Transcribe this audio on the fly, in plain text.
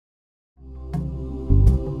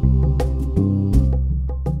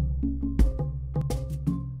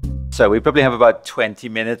so we probably have about 20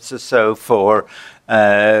 minutes or so for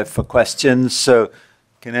questions. So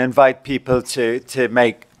can I invite people to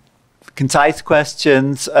make concise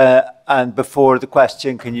questions, and before the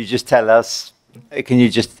question, can you just tell us,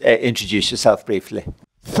 introduce yourself briefly?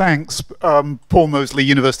 Thanks. Paul Mosley,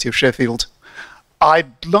 University of Sheffield.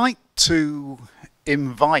 I'd like to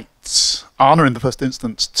invite Arne in the first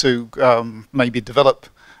instance to maybe develop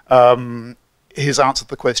his answer to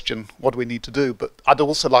the question, what do we need to do? But I'd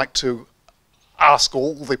also like to ask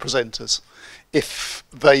all the presenters if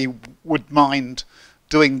they would mind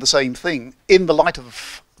doing the same thing in the light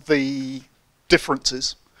of the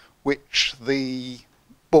differences which the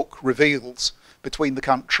book reveals between the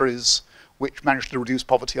countries which managed to reduce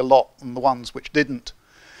poverty a lot and the ones which didn't.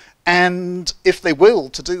 And if they will,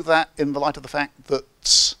 to do that in the light of the fact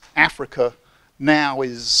that Africa now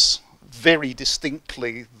is very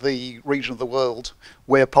distinctly the region of the world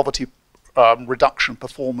where poverty reduction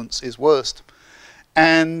performance is worst.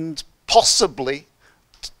 And possibly,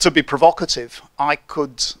 to be provocative, I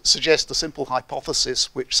could suggest a simple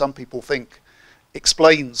hypothesis which some people think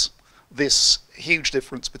explains this huge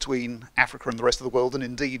difference between Africa and the rest of the world, and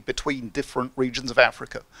indeed between different regions of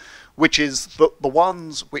Africa, which is that the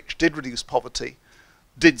ones which did reduce poverty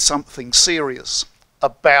did something serious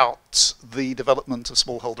about the development of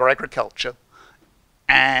smallholder agriculture,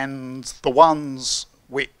 and the ones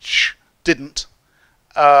which didn't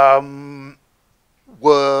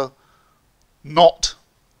were not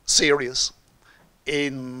serious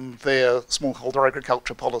in their smallholder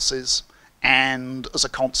agriculture policies, and as a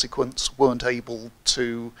consequence weren't able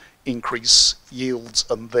to increase yields,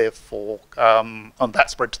 and therefore and that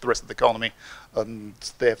spread to the rest of the economy, and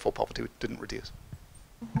therefore poverty didn't reduce.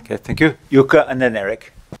 Okay, thank you. Jukka and then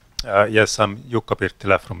Eric. Yes, I'm Jukka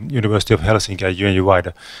Pirttilä from University of Helsinki at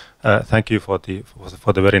UNU-WIDER. Thank you for the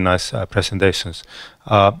very nice presentations.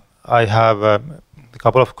 I have a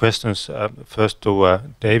couple of questions. First to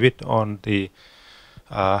David on the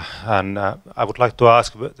and I would like to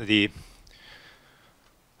ask the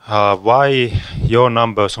why your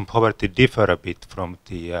numbers on poverty differ a bit from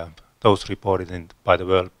those reported by the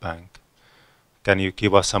World Bank. Can you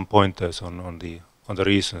give us some pointers on the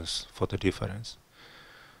reasons for the difference?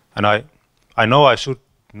 And I know I should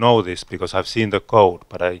know this because I've seen the code,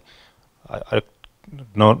 but I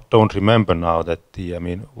don't remember now that I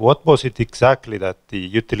mean, what was it exactly that the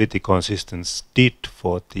utility consistence did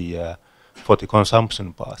for the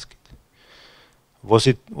consumption basket? Was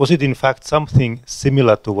it in fact something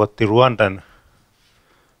similar to what the Rwandan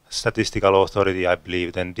Statistical Authority, I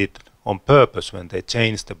believe, then did on purpose when they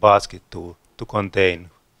changed the basket to contain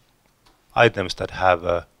items that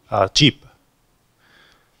are cheaper?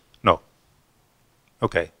 No.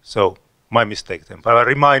 Okay, so my mistake then. But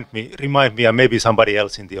remind me, and maybe somebody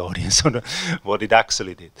else in the audience on what it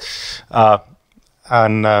actually did.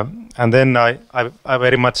 And then I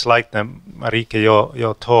very much liked, Marike,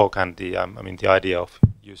 your talk and the the idea of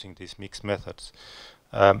using these mixed methods.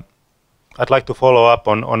 I'd like to follow up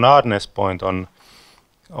on Arne's point on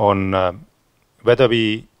whether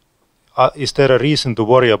is there a reason to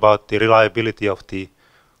worry about the reliability of the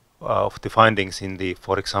findings in the,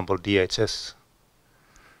 for example, DHS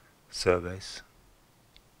surveys?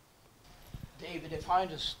 David, if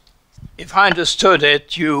I understood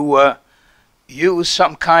it, you use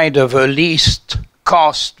some kind of a least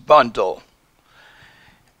cost bundle.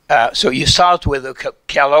 So you start with the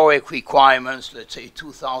caloric requirements, let's say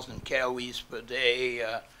 2,000 calories per day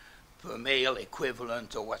per male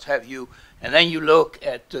equivalent or what have you, and then you look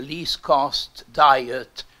at the least cost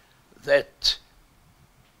diet that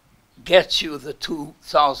gets you the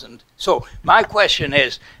 2,000. So my question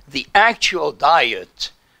is, the actual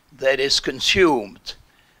diet that is consumed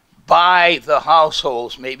by the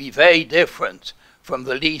households may be very different from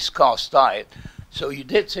the least cost diet. So you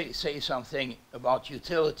did say something about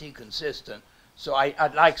utility consistent. So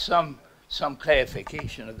I'd like some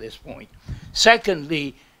clarification at this point.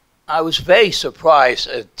 Secondly, I was very surprised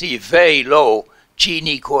at the very low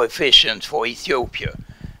Gini coefficient for Ethiopia.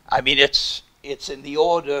 I mean, it's in the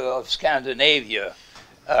order of Scandinavia.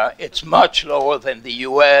 It's much lower than the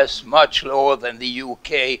US, much lower than the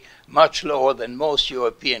UK, much lower than most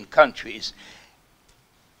European countries.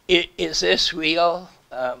 Is this real?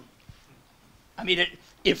 I mean,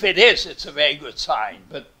 if it is, it's a very good sign,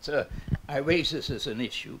 but I raise this as an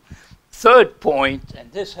issue. Third point, and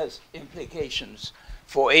this has implications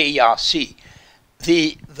for ARC,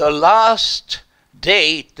 the last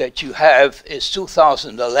date that you have is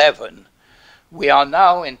 2011. We are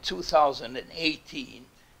now in 2018.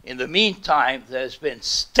 In the meantime, there's been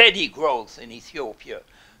steady growth in Ethiopia.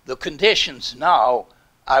 The conditions now,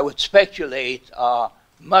 I would speculate, are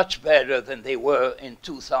much better than they were in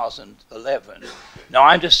 2011. Now,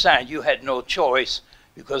 I understand you had no choice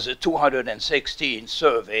because the 216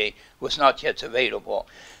 survey was not yet available.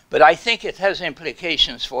 But I think it has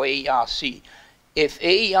implications for AERC. If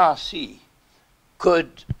AERC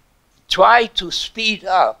could try to speed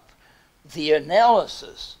up the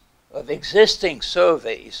analysis of existing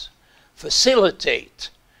surveys, facilitate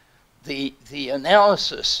the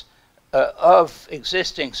analysis of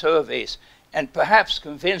existing surveys, and perhaps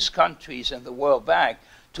convince countries and the World Bank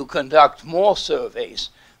to conduct more surveys,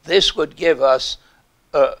 this would give us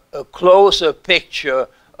a closer picture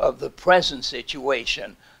of the present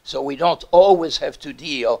situation, so we don't always have to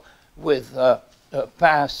deal with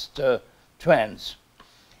past trends.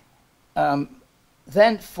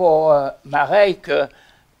 Then for Marijke,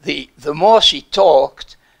 the more she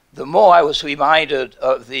talked, the more I was reminded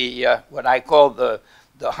of the what I call the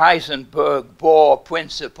Heisenberg-Bohr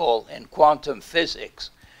principle in quantum physics,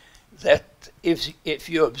 that if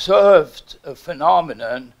you observed a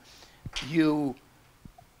phenomenon, you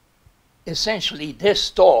essentially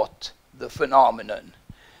distort the phenomenon.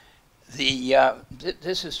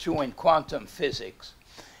 This is true in quantum physics.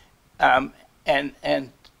 And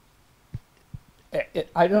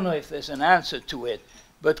I don't know if there's an answer to it,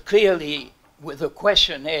 but clearly with a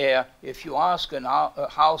questionnaire, if you ask a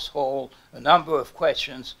household a number of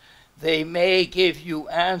questions, they may give you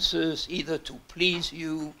answers either to please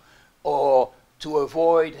you or to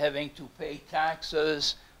avoid having to pay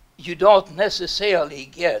taxes. You don't necessarily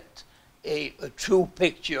get a true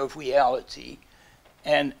picture of reality.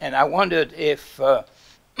 And I wondered if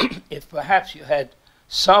perhaps you had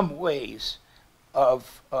some ways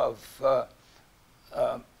of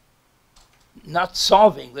not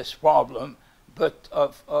solving this problem, but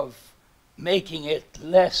of making it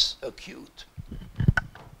less acute.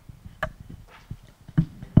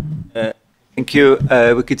 Thank you.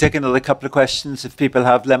 We could take another couple of questions if people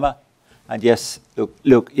have. Lemma? And yes,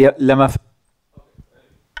 look, yeah, Lemma.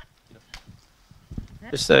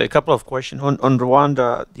 Just a couple of questions. On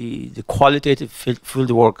Rwanda, the qualitative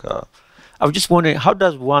field work, I was just wondering, how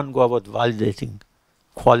does one go about validating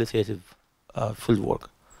qualitative field work?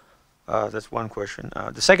 That's one question.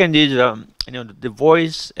 The second is, the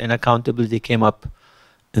voice and accountability came up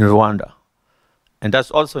in Rwanda, and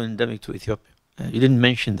that's also endemic to Ethiopia. You didn't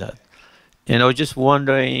mention that. And I was just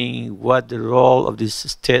wondering what the role of this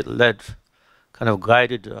state-led kind of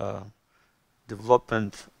guided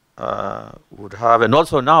development would have. And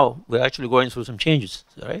also now we're actually going through some changes,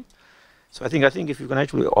 right? So I think if you can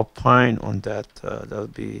actually opine on that, that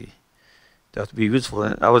would be useful.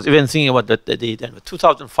 And I was even thinking about the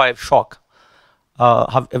 2005 shock.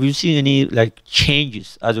 Have you seen any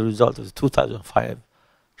changes as a result of the 2005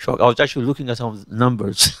 shock? I was actually looking at some of the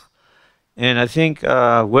numbers, and I think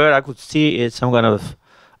where I could see is some kind of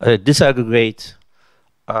disaggregate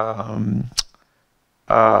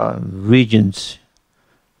regions.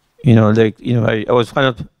 I was kind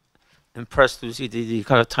of impressed to see the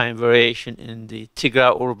kind of time variation in the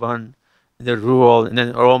Tigra urban, the rural, and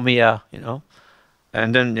then Oromia,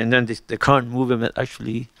 and then the current movement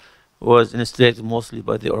actually was instigated mostly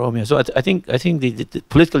by the Oromia. So I think the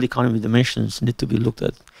political economy dimensions need to be looked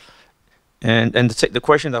at, and the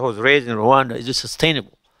question that was raised in Rwanda, is it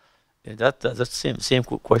sustainable? And that same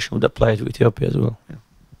question would apply to Ethiopia as well. Yeah.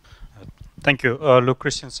 Thank you, Luke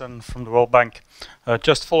Christensen from the World Bank.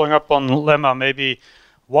 Just following up on Lemma, maybe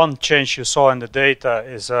one change you saw in the data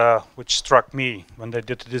is, which struck me when they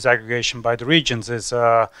did the disaggregation by the regions, is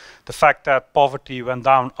the fact that poverty went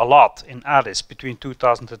down a lot in Addis between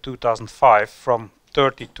 2000 and 2005, from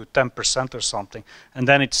 30 to 10% or something, and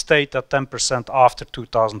then it stayed at 10% after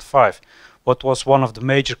 2005. What was one of the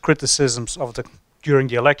major criticisms of during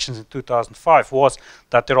the elections in 2005 was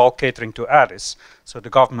that they're all catering to Addis. So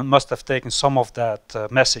the government must have taken some of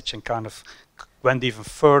that message and kind of went even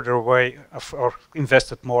further away or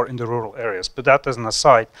invested more in the rural areas. But that as an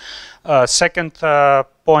aside. Second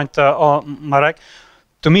point on Marek,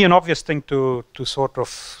 to me an obvious thing to sort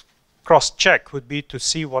of cross-check would be to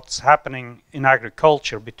see what's happening in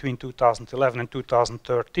agriculture between 2011 and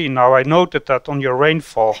 2013. Now I noted that on your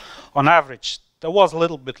rainfall, on average, that was a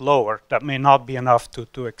little bit lower. That may not be enough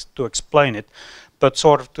to explain it, but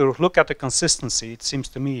sort of to look at the consistency, it seems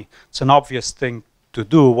to me it's an obvious thing to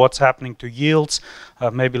do. What's happening to yields,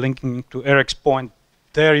 maybe linking to Eric's point,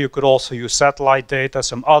 there you could also use satellite data,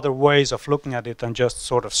 some other ways of looking at it than just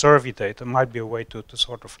sort of survey data. Might be a way to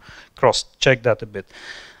sort of cross-check that a bit.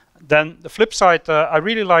 Then the flip side, I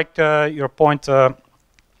really liked your point,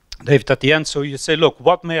 David, at the end. So you say, look,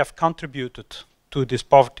 what may have contributed to this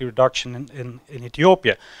poverty reduction in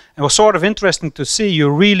Ethiopia? It was sort of interesting to see you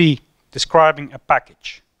really describing a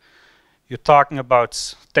package. You're talking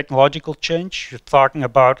about technological change, you're talking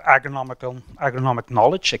about agronomic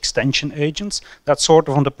knowledge, extension agents, that's sort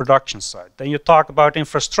of on the production side. Then you talk about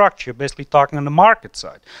infrastructure, you're basically talking on the market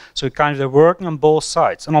side. So you're kind of working on both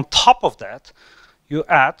sides. And on top of that, you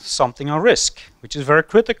add something on risk, which is very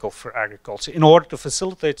critical for agriculture in order to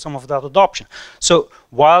facilitate some of that adoption. So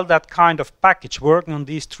while that kind of package working on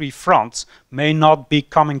these three fronts may not be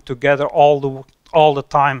coming together all the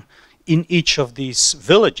time in each of these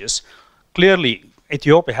villages, clearly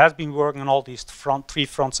Ethiopia has been working on all these three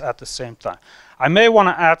fronts at the same time. I may want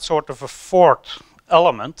to add sort of a fourth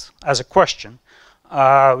element as a question.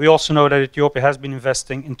 We also know that Ethiopia has been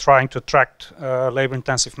investing in trying to attract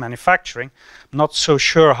labor-intensive manufacturing. I'm not so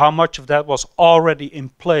sure how much of that was already in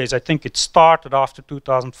place. I think it started after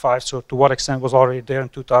 2005, so to what extent was already there in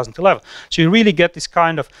 2011. So you really get this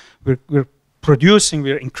kind of, we're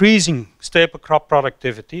increasing staple crop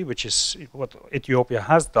productivity, which is what Ethiopia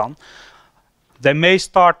has done. They may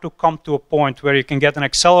start to come to a point where you can get an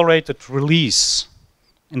accelerated release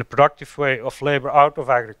in a productive way of labor out of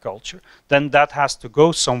agriculture. Then that has to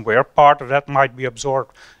go somewhere. Part of that might be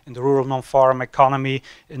absorbed in the rural non-farm economy,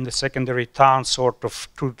 in the secondary towns, sort of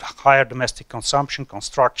through higher domestic consumption,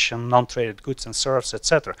 construction, non-traded goods and services,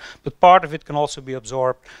 etc. But part of it can also be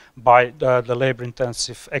absorbed by the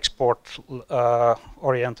labor-intensive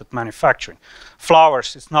export-oriented manufacturing.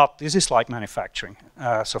 Flowers is not, this is like manufacturing.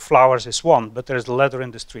 So flowers is one, but there's the leather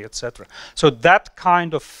industry, etc. So that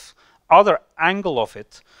kind of other angle of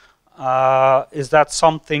it, is that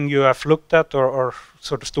something you have looked at, or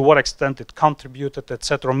sort of to what extent it contributed,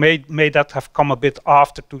 etc.? May that have come a bit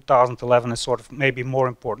after 2011 and sort of maybe more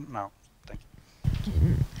important now? Thank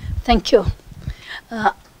you. Thank you.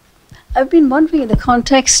 I've been wondering in the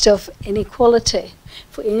context of inequality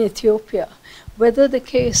in Ethiopia, whether the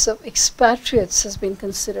case of expatriates has been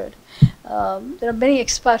considered. There are many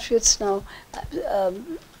expatriates now,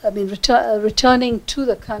 returning to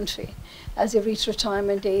the country as they reach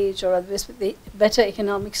retirement age or with the better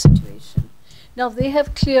economic situation. Now they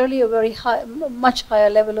have clearly a very high, much higher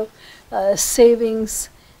level of savings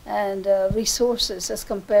and resources as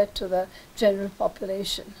compared to the general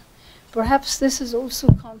population. Perhaps this has also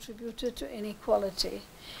contributed to inequality,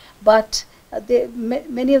 but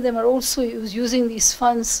many of them are also using these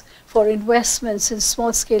funds for investments in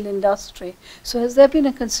small-scale industry. So has there been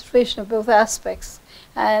a consideration of both aspects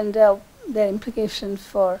and their implication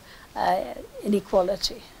for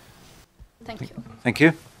inequality? Thank you. Thank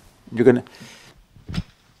you. You're going to...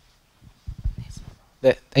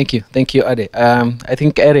 Thank you, Ade. I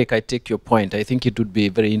think, Eric, I take your point. I think it would be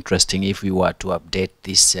very interesting if we were to update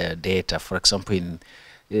this data. For example,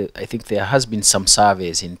 I think there has been some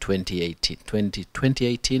surveys in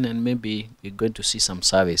 2018, and maybe we're going to see some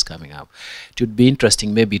surveys coming up. It would be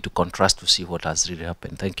interesting maybe to contrast to see what has really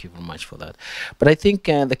happened. Thank you very much for that. But I think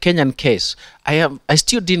the Kenyan case, I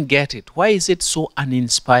still didn't get it. Why is it so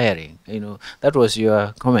uninspiring? You know, that was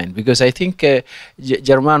your comment, because I think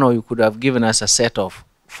Germano, you could have given us a set of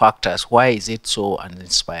factors. Why is it so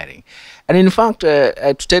uninspiring? And in fact,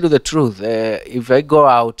 to tell you the truth, if I go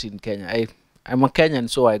out in Kenya, I'm a Kenyan,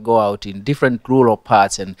 so I go out in different rural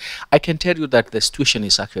parts, and I can tell you that the situation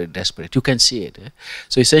is actually desperate. You can see it.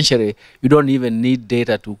 So essentially, you don't even need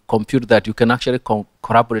data to compute that. You can actually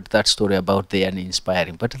corroborate that story about the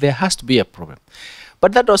uninspiring. But there has to be a problem.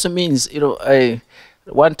 But that also means, you know,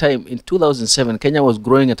 one time in 2007, Kenya was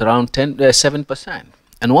growing at around 7%.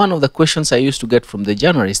 And one of the questions I used to get from the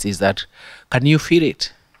journalists is that, can you feel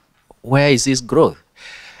it? Where is this growth?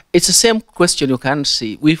 It's the same question you can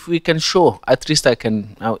see. If we can show, at least I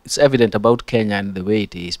can, now it's evident about Kenya and the way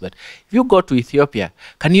it is, but if you go to Ethiopia,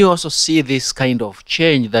 can you also see this kind of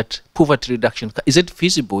change, that poverty reduction? Is it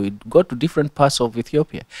feasible? You go to different parts of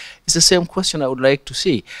Ethiopia. It's the same question I would like to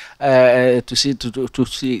see. Can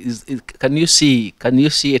you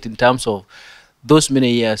see it in terms of those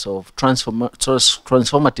many years of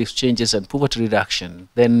transformative changes and poverty reduction?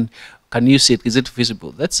 Then can you see it? Is it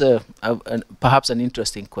feasible? That's perhaps an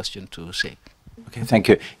interesting question to say. Okay, thank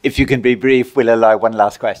you. If you can be brief, we'll allow one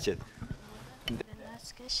last question. The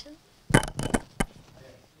last question?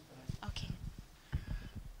 Okay.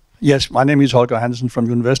 Yes, my name is Holger Hansen from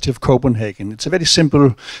University of Copenhagen. It's a very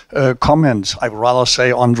simple comment, I would rather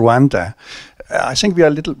say, on Rwanda. I think we are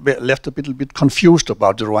left a little bit confused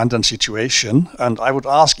about the Rwandan situation, and I would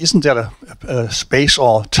ask, isn't there a space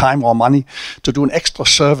or time or money to do an extra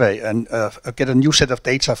survey and get a new set of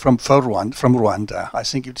data from Rwanda? I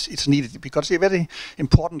think it's needed because it's a very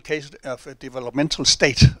important case of a developmental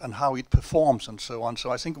state and how it performs and so on.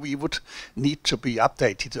 So I think we would need to be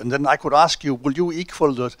updated. And then I could ask you, will you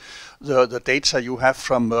equal the data you have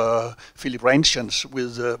from Philip Ranchens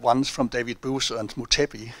with the ones from David Booth and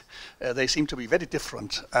Mutebi? They seem to be very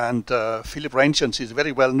different, and Philip Ranchens is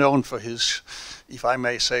very well known for his, if I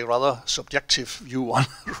may say, rather subjective view on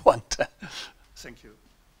Rwanda. Thank you.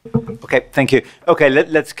 Okay, thank you. Okay,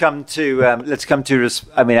 let's come to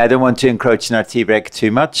I mean, I don't want to encroach in our tea break too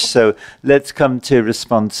much, so let's come to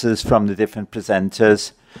responses from the different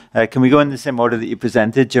presenters. Can we go in the same order that you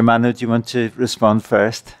presented? Germano, do you want to respond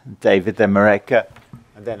first? David, then Mareka,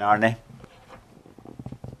 and then Arne.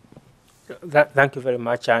 Thank you very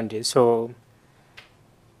much, Andy. So,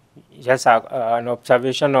 just an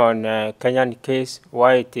observation on Kenyan case,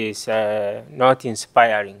 why it is not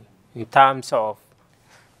inspiring in terms of,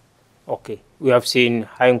 okay, we have seen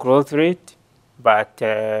high growth rate, but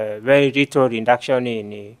very little reduction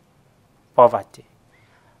in poverty.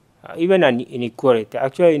 Even an inequality.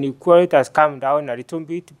 Actually, inequality has come down a little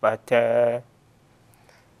bit, but I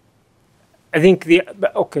think the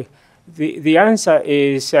answer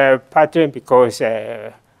is partly because,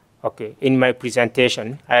 okay, in my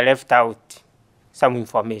presentation, I left out some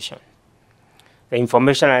information. The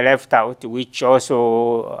information I left out, which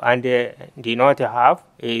also Andy did not have,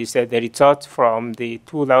 is the results from the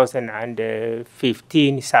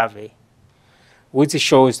 2015 survey, which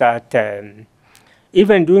shows that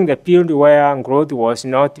even during the period where growth was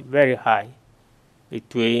not very high,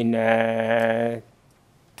 between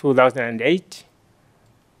 2008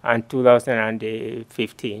 and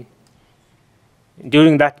 2015.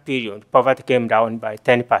 During that period, poverty came down by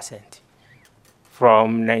 10%,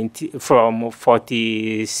 from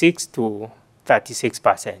 46 to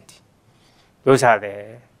 36%. Those are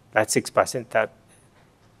that 6% that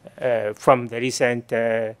from the recent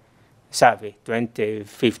survey,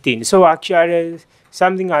 2015. So actually,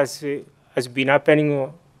 something has been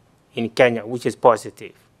happening in Kenya, which is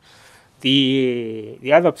positive.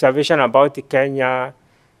 The other observation about Kenya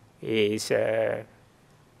is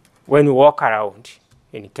when you walk around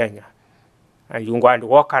in Kenya and you go and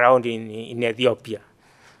walk around in Ethiopia,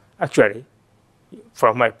 actually,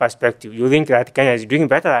 from my perspective, you think that Kenya is doing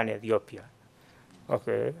better than Ethiopia.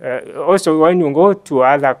 Okay. Also, when you go to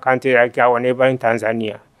other countries like our neighboring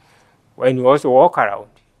Tanzania, when you also walk around,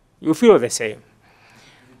 you feel the same.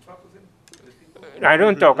 I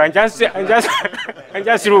don't talk. I just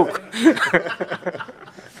look.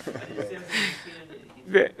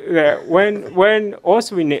 When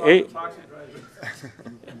also in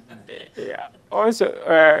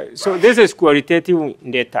so this is qualitative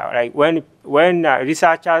data. Like when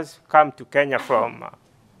researchers come to Kenya from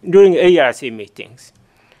during ARC meetings,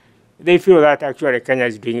 they feel that actually Kenya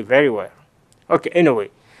is doing very well. Okay. Anyway,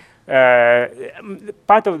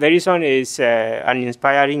 part of the reason is an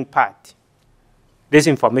inspiring part. This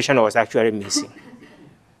information was actually missing.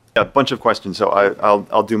 A bunch of questions, so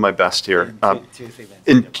I'll do my best here.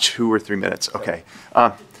 In 2 or 3 minutes, okay.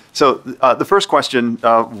 So the first question: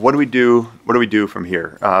 what do we do? What do we do from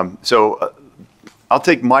here? I'll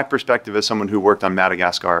take my perspective as someone who worked on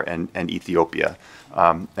Madagascar and Ethiopia,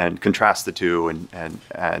 and contrast the two, and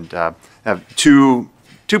have two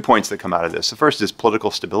points that come out of this. The first is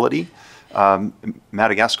political stability.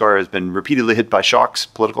 Madagascar has been repeatedly hit by shocks,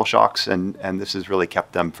 political shocks, and this has really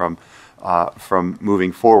kept them from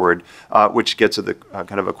moving forward, which gets at the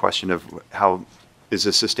kind of a question of how is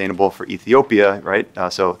this sustainable for Ethiopia, right?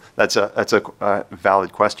 So that's a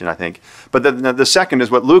valid question, I think. But the second is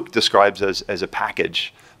what Luke describes as a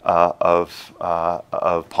package of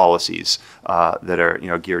policies that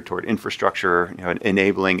are geared toward infrastructure,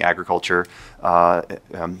 enabling agriculture,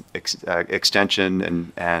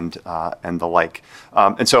 extension, and the like.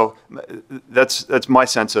 And so that's my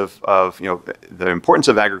sense of the importance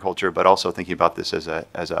of agriculture, but also thinking about this as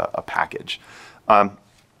a package.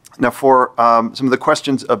 Now, for some of the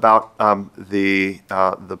questions about the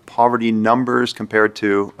poverty numbers compared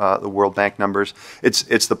to the World Bank numbers,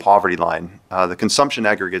 it's the poverty line. The consumption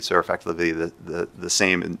aggregates are effectively the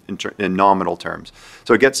same in nominal terms.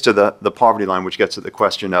 So it gets to the poverty line, which gets to the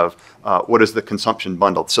question of what is the consumption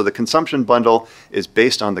bundle. So the consumption bundle is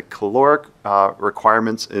based on the caloric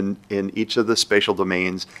requirements in each of the spatial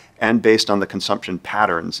domains and based on the consumption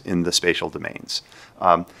patterns in the spatial domains.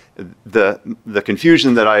 The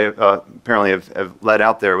confusion that I apparently have led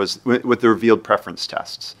out there was with the revealed preference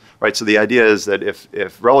tests, right? So the idea is that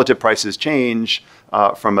if relative prices change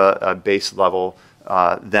from a base level,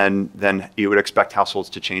 then you would expect households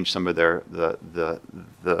to change some of the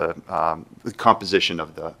composition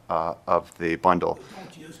of the bundle.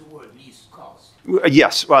 Don't use the word least cost.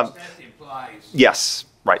 Yes. That implies Yes.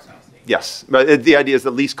 Right. something. Yes. But the idea is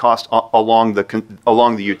the least cost along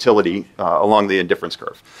the utility, along the indifference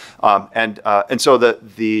curve, and so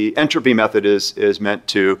the entropy method is meant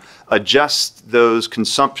to adjust those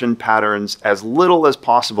consumption patterns as little as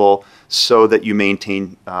possible so that you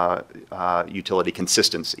maintain utility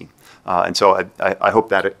consistency. And so I hope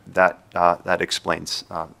that explains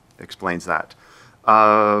that.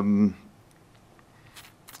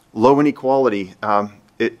 Low inequality.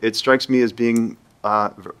 It strikes me as being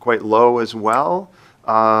quite low as well.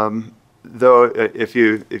 Though if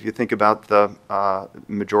you think about the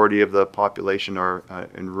majority of the population are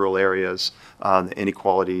in rural areas, the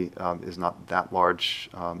inequality is not that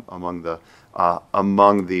large among the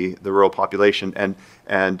rural population.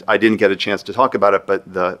 And I didn't get a chance to talk about it, but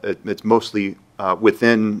it's mostly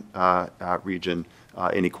within region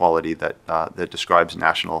inequality that describes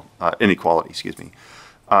national inequality. Excuse me.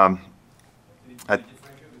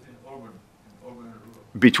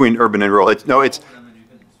 Between urban and rural.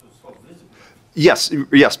 Yes,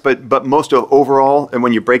 but most of overall, and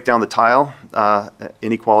when you break down the tile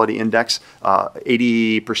inequality index,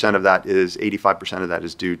 85% of that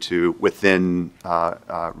is due to within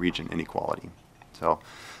region inequality. So,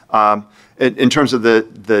 in terms of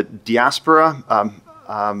the diaspora,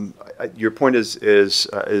 your point is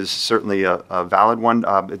certainly a valid one.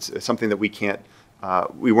 It's something that we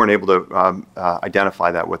weren't able to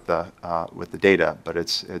identify that with the data, but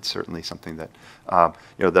it's certainly something that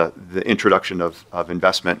the introduction of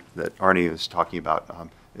investment that Arnie was talking about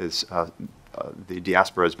is the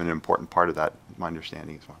diaspora has been an important part of that. My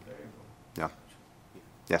understanding as well. Yeah.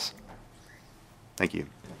 Yes. Thank you.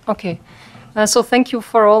 Okay. So thank you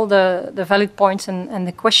for all the valid points and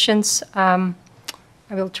the questions. I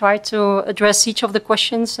will try to address each of the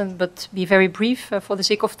questions, but be very brief for the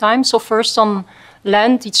sake of time. So first on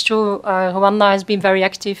land, it's true, Rwanda has been very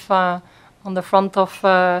active on the front of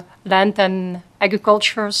land and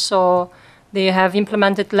agriculture. So they have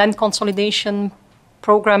implemented land consolidation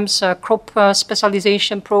programs, crop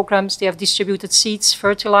specialization programs. They have distributed seeds,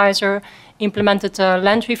 fertilizer, implemented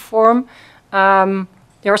land reform.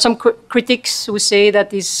 There are some critics who say that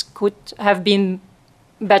this could have been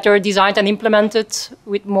better designed and implemented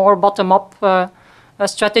with more bottom-up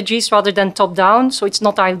strategies rather than top-down. So it's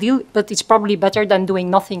not ideal, but it's probably better than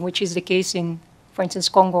doing nothing, which is the case in, for instance,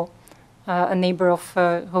 Congo, a neighbor of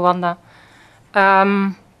Rwanda.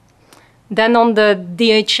 Then on the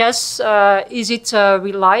DHS, is it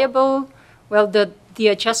reliable? Well, the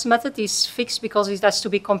DHS method is fixed because it has to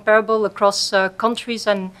be comparable across countries,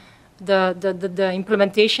 and the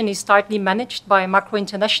implementation is tightly managed by Macro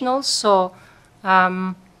International. So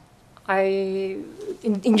in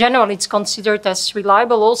general, it's considered as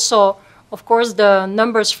reliable. Also, of course, the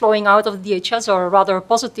numbers flowing out of the DHS are rather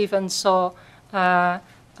positive, and so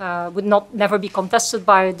would never be contested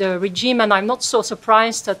by the regime. And I'm not so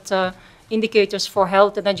surprised that indicators for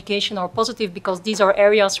health and education are positive, because these are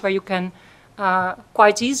areas where you can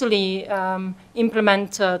quite easily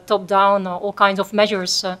implement top-down all kinds of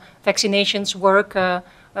measures. Vaccinations work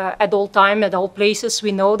at all time, at all places,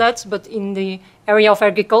 we know that. But in the area of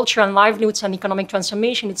agriculture and livelihoods and economic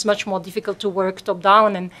transformation, it's much more difficult to work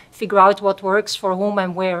top-down and figure out what works for whom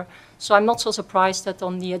and where. So I'm not so surprised that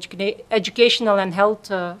on the educational and health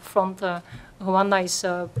front, Rwanda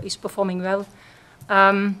is performing well.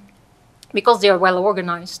 Because they are well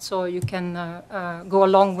organized, so you can go a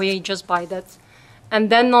long way just by that. And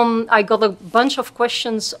then I got a bunch of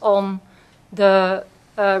questions on the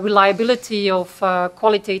reliability of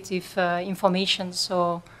qualitative information.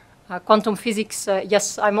 So quantum physics,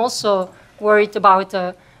 yes, I'm also worried about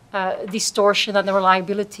distortion and the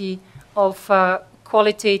reliability of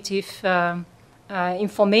qualitative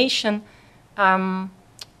information. I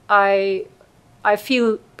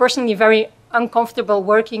feel personally very uncomfortable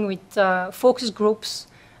working with focus groups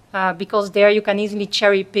because there you can easily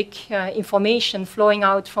cherry pick information flowing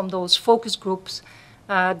out from those focus groups.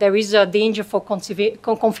 There is a danger for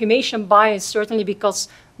confirmation bias, certainly because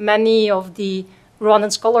many of the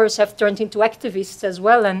Rwandan scholars have turned into activists as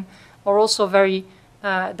well and are also very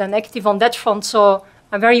then active on that front. So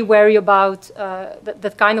I'm very wary about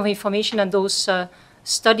that kind of information and those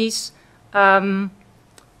studies.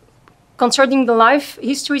 Concerning the life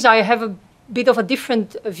histories, I have a bit of a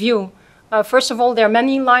different view. First of all, there are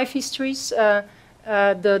many life histories.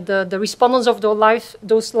 The respondents of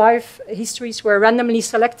those life histories were randomly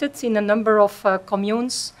selected in a number of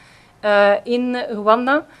communes in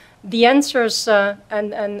Rwanda. The answers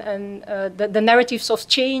and the narratives of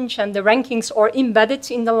change and the rankings are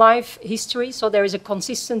embedded in the life history, so there is a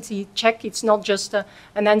consistency check. It's not just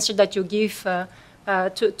an answer that you give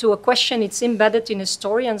to a question, it's embedded in a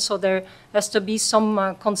story, and so there has to be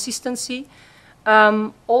some consistency.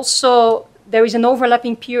 Also, there is an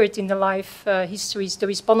overlapping period in the life histories. The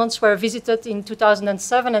respondents were visited in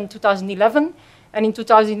 2007 and 2011, and in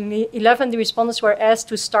 2011, the respondents were asked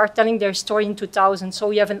to start telling their story in 2000. So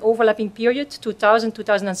we have an overlapping period, 2000,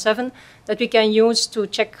 2007, that we can use to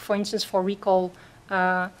check, for instance, for recall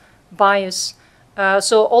bias.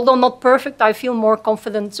 So although not perfect, I feel more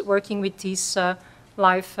confident working with these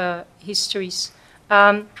life histories.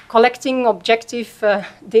 Collecting objective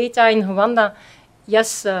data in Rwanda,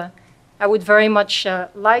 yes, I would very much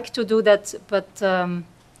like to do that, but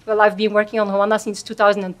well, I've been working on Rwanda since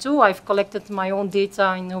 2002. I've collected my own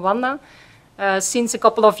data in Rwanda. Since a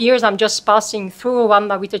couple of years, I'm just passing through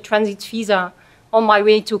Rwanda with a transit visa on my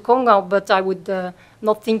way to Congo, but I would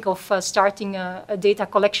not think of starting a data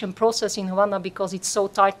collection process in Rwanda because it's so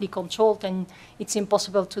tightly controlled and it's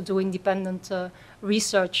impossible to do independent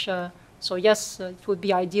research. So yes, it would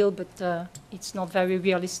be ideal, but it's not very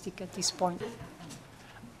realistic at this point.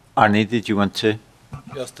 Arne, did you want to?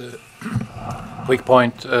 Just a quick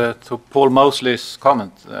point to Paul Mosley's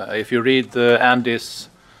comment. If you read Andy's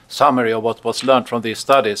summary of what was learned from these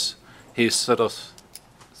studies, his sort of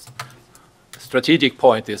strategic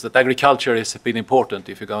point is that agriculture has been important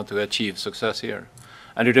if you're going to achieve success here.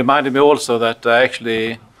 And it reminded me also that I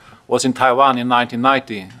actually was in Taiwan in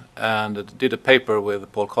 1990 and did a paper with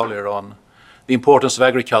Paul Collier on the importance of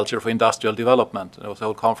agriculture for industrial development. There was a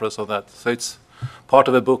whole conference of that. So it's part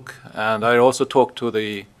of a book, and I also talked to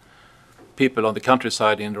the people on the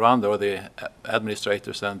countryside in Rwanda, or the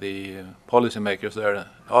administrators and the policymakers there,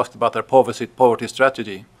 asked about their poverty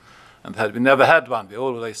strategy, and we never had one. We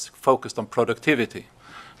always focused on productivity,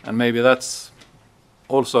 and maybe that's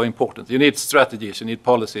also important. You need strategies, you need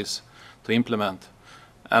policies to implement,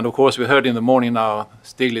 and of course we heard in the morning now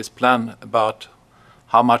Stiglitz' plan about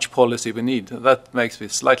how much policy we need. That makes me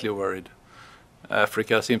slightly worried.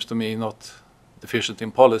 Africa seems to me not deficient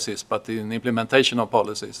in policies, but in implementation of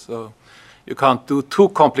policies. So you can't do too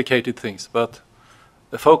complicated things, but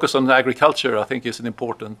the focus on agriculture, I think, is an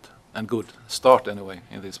important and good start anyway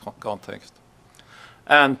in this context.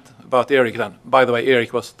 And about Eric then. By the way,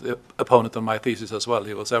 Eric was the opponent of my thesis as well.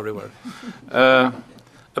 He was everywhere.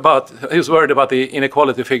 He was worried about the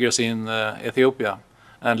inequality figures in Ethiopia.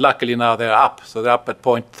 And luckily now they're up. So they're up at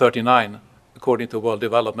 0.39, according to World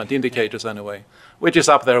Development Indicators anyway, which is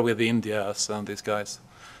up there with the Indias and these guys.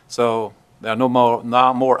 So they are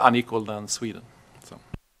now more unequal than Sweden. So.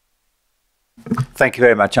 Thank you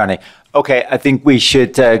very much, Arne. Okay, I think we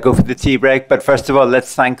should go for the tea break, but first of all,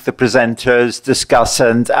 let's thank the presenters,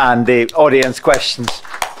 discussant, and the audience questions.